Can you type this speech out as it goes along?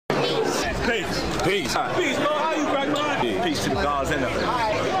Peace. Peace. Peace, Lord. How you, Blacknificent? Peace to the gods and the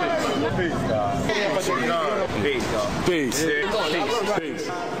Peace, God. Peace, God. Peace. Peace. Peace.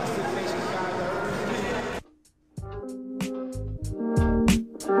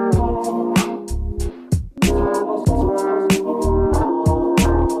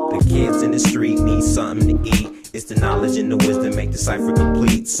 The kids in the street need something to eat. It's the knowledge and the wisdom make the cipher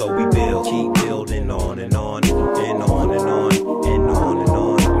complete. So we build, keep building on and on and on and on and on and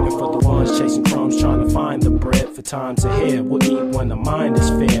on. And for the ones chasing crumbs, trying to find the bread for times ahead, we'll eat when the mind is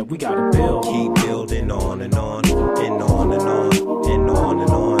fed. We gotta build, keep building on and on and on and on and on and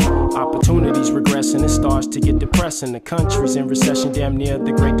on. Opportunities regressing, it starts to get depressing. The country's in recession, damn near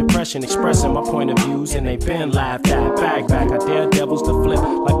the Great Depression. Expressing my point of views and they been laughed at. Back, I dare devils to flip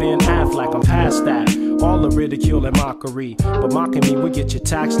like Ben Affleck. I'm past that. All the ridicule and mockery, but mocking me, we get your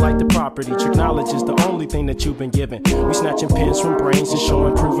tax like the property. Trick knowledge is the only thing that you've been given. We snatching pins from brains and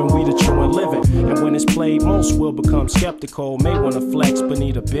showing, proving we the true and living. And when it's played, most will become skeptical. May wanna flex, but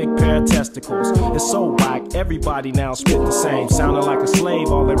need a big pair of testicles. It's so whack, everybody now spit the same. Sounding like a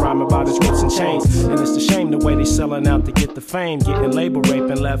slave, all they rhyme about is whips and chains. And it's a shame the way they selling out to get the fame. Getting label rape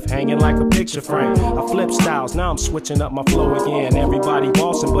and left hanging like a picture frame. I flip styles, now I'm switching up my flow again. Everybody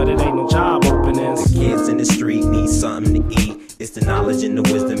bossing, but it ain't no job openings. Kids in the street need something to eat. It's the knowledge and the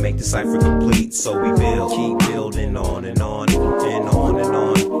wisdom make the cipher complete. So we build, keep building on and on and on and on and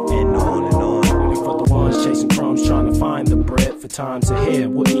on and on. And for the ones chasing crumbs, trying to find the bread for times ahead,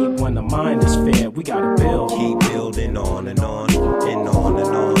 we'll eat when the mind is fed. We gotta build, keep building on and on and on and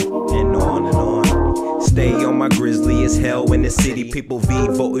on and on and on. Stay on my grizzly as hell in the city. People V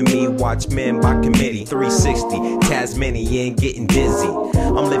voting me, watch men by committee. 360, Tasmanian getting dizzy.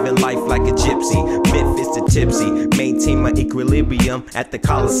 I'm living life like a gypsy, Memphis to tipsy. Maintain my equilibrium at the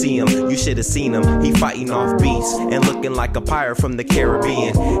Coliseum. You should have seen him, he fighting off beasts and looking like a pirate from the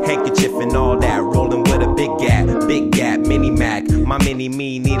Caribbean. Handkerchief and all that, rolling with a big gap, mini Mac. My mini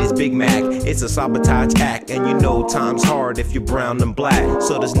me need his Big Mac. It's a sabotage act, and you know time's hard if you're brown and black.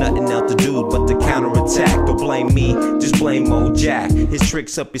 So there's nothing else to do but to counterattack. Don't blame me, just blame old Jack. His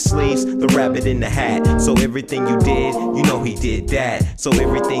tricks up his sleeves, the rabbit in the hat. So everything you did, you know he did that. So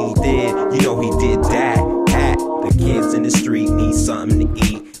everything he did, you know he did that. The kids in the street need something to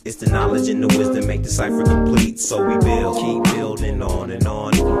eat. It's the knowledge and the wisdom make the cipher complete. So we build, keep building on and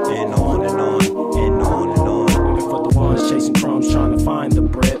on and on and on and on and on. And for the ones chasing crumbs, trying to find the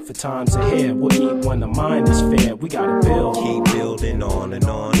bread for times ahead, we'll eat when the mind is fed. We gotta build, keep building on and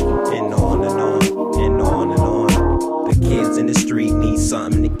on and on and on and on and on. The kids in the street need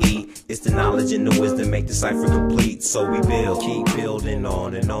something to eat. It's the knowledge and the wisdom make the cipher complete. So we build, keep building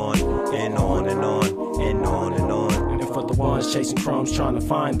on and on and on and on and on and on. And for the ones chasing crumbs, trying to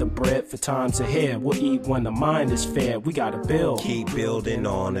find the bread for times ahead, we'll eat when the mind is fed. We gotta build, keep building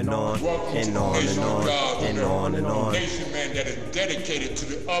on and on and on and on and on and on. Nation, man, that is dedicated to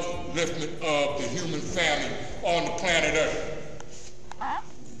the upliftment of the human family on the planet Earth.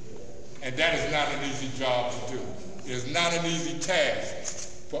 And that is not an easy job to do. It is not an easy task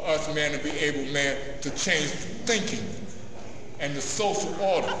for us, man, to be able, man, to change thinking and the social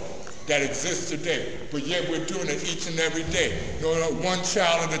order that exists today. But yet we're doing it each and every day. You know, one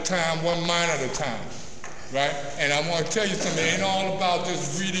child at a time, one mind at a time, right? And I want to tell you something, it ain't all about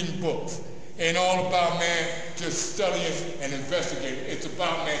just reading books. It ain't all about, man, just studying and investigating. It's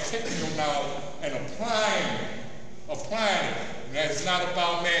about, man, taking your knowledge and applying it. And it's not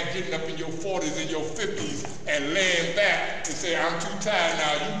about, man, getting up in your 40s and your 50s and laying back and say, I'm too tired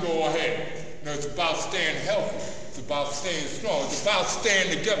now, you go ahead. No, it's about staying healthy. It's about staying strong. It's about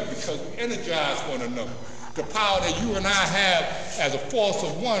staying together because we energize one another. The power that you and I have as a force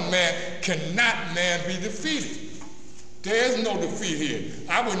of one, man, cannot, man, be defeated. There is no defeat here.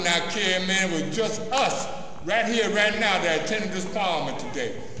 I would not care, man, with just us right here, right now that attended this parliament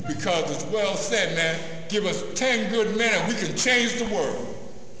today. Because it's well said, man, give us 10 good men and we can change the world.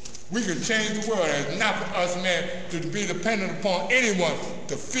 We can change the world. And it's not for us, man, to be dependent upon anyone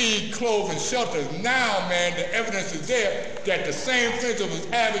to feed, clothe, and shelter. Now, man, the evidence is there that the same things that was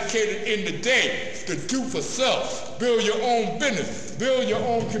advocated in the day to do for self, build your own business, build your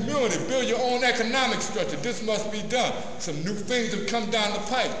own community, build your own economic structure. This must be done. Some new things have come down the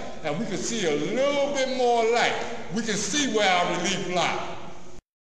pipe, and we can see a little bit more light. We can see where our relief lies.